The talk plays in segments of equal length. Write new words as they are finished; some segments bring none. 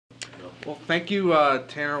Well, thank you,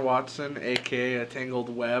 Tanner Watson, aka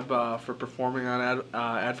Tangled Web, for performing on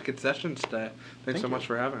Advocate Sessions today. Thanks Thank so you. much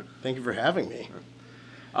for having. Thank you for having me.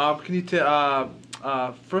 Can you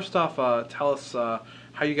first off tell us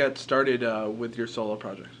how you got started with your solo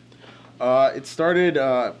project? It started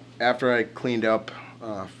after I cleaned up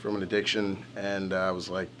from an addiction, and I was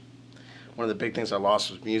like, one of the big things I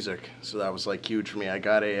lost was music, so that was like huge for me. I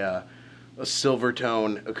got a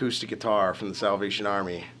Silvertone acoustic guitar from the Salvation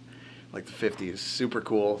Army, like the 50s, super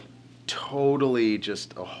cool, totally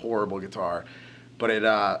just a horrible guitar. But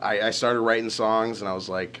I started writing songs, and I was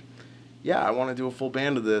like, yeah, I want to do a full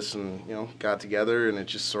band of this, and got together, and it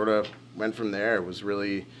just sort of went from there. It was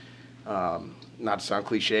really, not to sound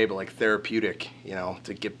cliche, but like therapeutic,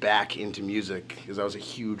 to get back into music, because that was a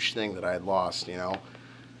huge thing that I had lost,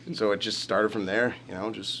 So it just started from there,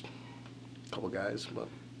 just a couple guys. But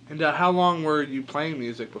And how long were you playing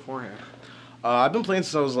music beforehand? I've been playing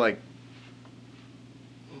since I was like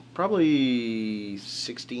probably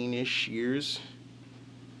 16-ish years.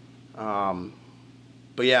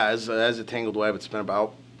 But yeah, as a Tangled Web, it's been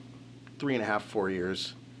about 3.5, 4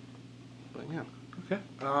 years. But yeah. Okay.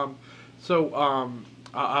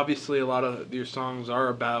 Obviously, a lot of your songs are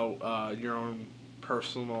about your own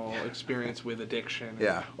personal experience with addiction.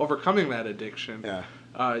 Yeah. Overcoming that addiction.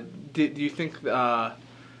 Yeah. Do you think that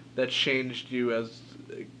changed you as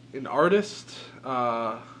an artist?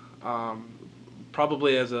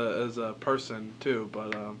 Probably as a person too,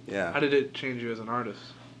 but Yeah. how did it change you as an artist?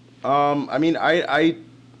 I mean, I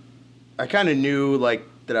kind of knew like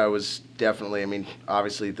that I was definitely. I mean,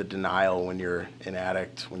 obviously the denial when you're an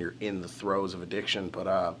addict, when you're in the throes of addiction. But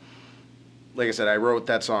like I said, I wrote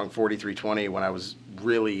that song 4320 when I was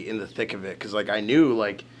really in the thick of it, because like I knew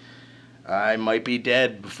like I might be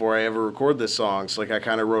dead before I ever record this song. So like I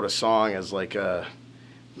kind of wrote a song as like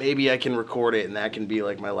maybe I can record it and that can be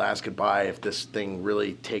like my last goodbye if this thing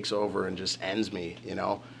really takes over and just ends me,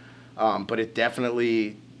 But it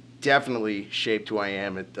definitely shaped who I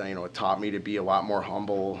am. It it taught me to be a lot more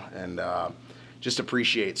humble and just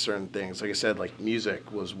appreciate certain things. Like I said, like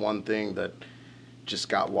music was one thing that just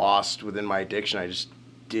got lost within my addiction. I just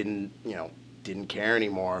didn't care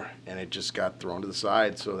anymore, and it just got thrown to the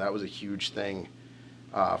side. So that was a huge thing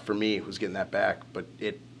for me, was getting that back. But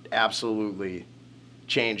it absolutely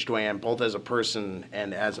changed who I am, both as a person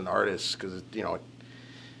and as an artist, because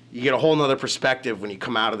you get a whole nother perspective when you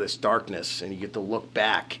come out of this darkness, and you get to look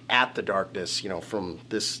back at the darkness, from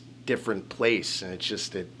this different place, and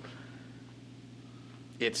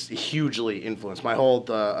it's hugely influenced. My whole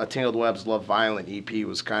Tangled Web's Love Violent EP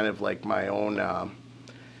was kind of like my own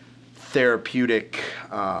therapeutic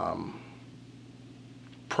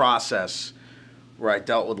process, where I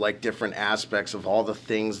dealt with like different aspects of all the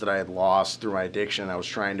things that I had lost through my addiction. I was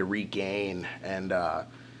trying to regain, and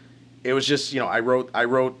it was just, I wrote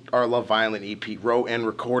our Love Violent EP, wrote and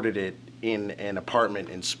recorded it in an apartment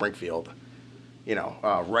in Springfield,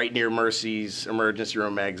 right near Mercy's emergency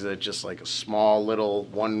room exit, just like a small little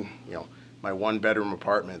my 1-bedroom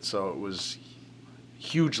apartment. So it was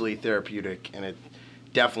hugely therapeutic, and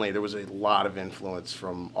there was a lot of influence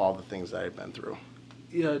from all the things that I had been through.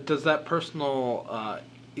 Yeah, does that personal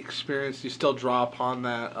experience, do you still draw upon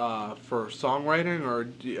that for songwriting, or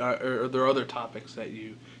are there other topics that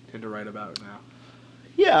you tend to write about now?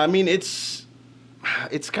 Yeah, I mean, it's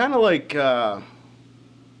kind of like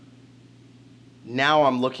now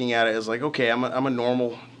I'm looking at it as like, okay, I'm a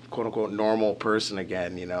normal, quote unquote, normal person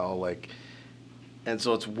again, like, and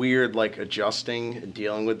so it's weird, like, adjusting and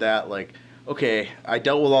dealing with that, like, okay, I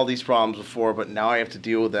dealt with all these problems before, but now I have to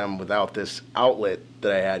deal with them without this outlet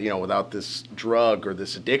that I had, without this drug or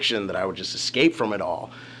this addiction that I would just escape from it all.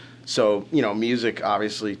 So, music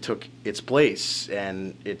obviously took its place,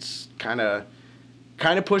 and it's kind of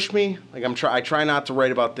pushed me. Like I try not to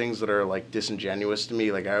write about things that are like disingenuous to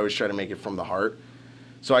me. Like I always try to make it from the heart.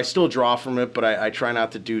 So I still draw from it, but I try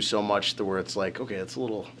not to do so much to where it's like, okay, it's a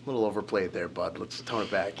little overplayed there, bud. Let's tone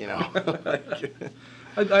it back,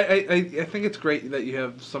 I think it's great that you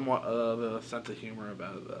have somewhat of a sense of humor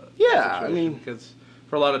about the Yeah, situation, because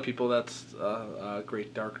for a lot of people that's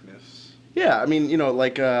great darkness. Yeah, I mean,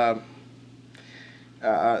 like I'm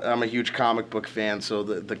a huge comic book fan, so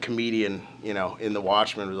the comedian, in The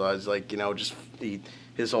Watchmen was like,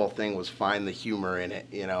 his whole thing was find the humor in it,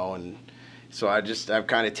 and so I've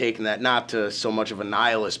kind of taken that, not to so much of a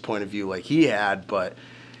nihilist point of view like he had, but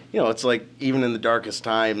it's like even in the darkest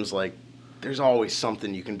times, like there's always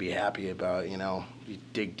something you can be happy about, you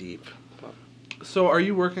dig deep. So are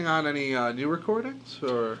you working on any new recordings,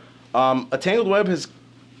 or? A Tangled Web has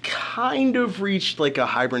kind of reached like a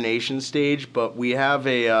hibernation stage, but we have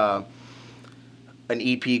an an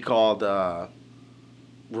EP called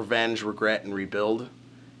Revenge, Regret, and Rebuild.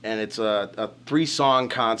 And it's a 3-song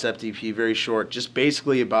concept EP, very short, just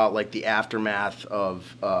basically about like the aftermath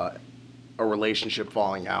of a relationship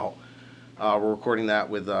falling out. We're recording that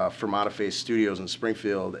with Fermata Face Studios in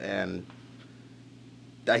Springfield, and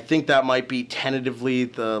I think that might be tentatively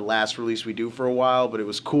the last release we do for a while, but it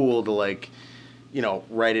was cool to like, you know,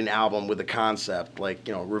 write an album with a concept like,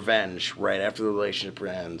 you know, revenge right after the relationship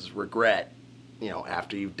ends, regret, you know,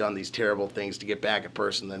 after you've done these terrible things to get back at a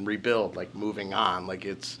person, then rebuild, like moving on. Like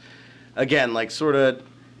it's, again, like sort of,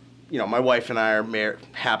 you know, my wife and I are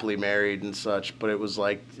happily married and such, but it was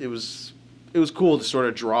like, it was cool to sort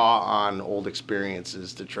of draw on old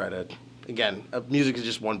experiences to try to, again, music is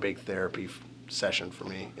just one big therapy session for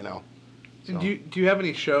me, you know. So. Do you have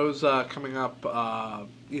any shows coming up,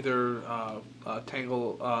 either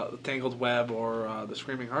Tangled Web or the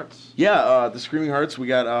Screaming Hearts? Yeah, the Screaming Hearts, we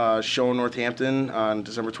got a show in Northampton on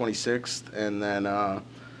December 26th, and then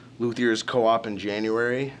Luthier's Co-op in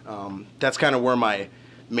January. That's kind of where my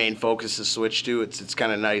main focus is switched to. It's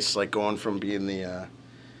kind of nice, like going from being the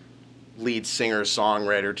lead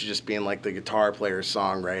singer-songwriter to just being like the guitar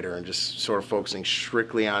player-songwriter and just sort of focusing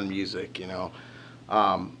strictly on music, you know.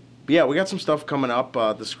 But yeah, we got some stuff coming up,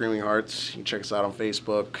 the Screaming Hearts. You can check us out on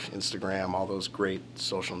Facebook, Instagram, all those great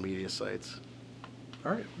social media sites.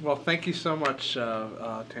 All right. Well, thank you so much,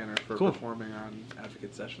 Tanner, for Cool. performing on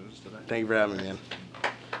Advocate Sessions today. Thank you for having me, man.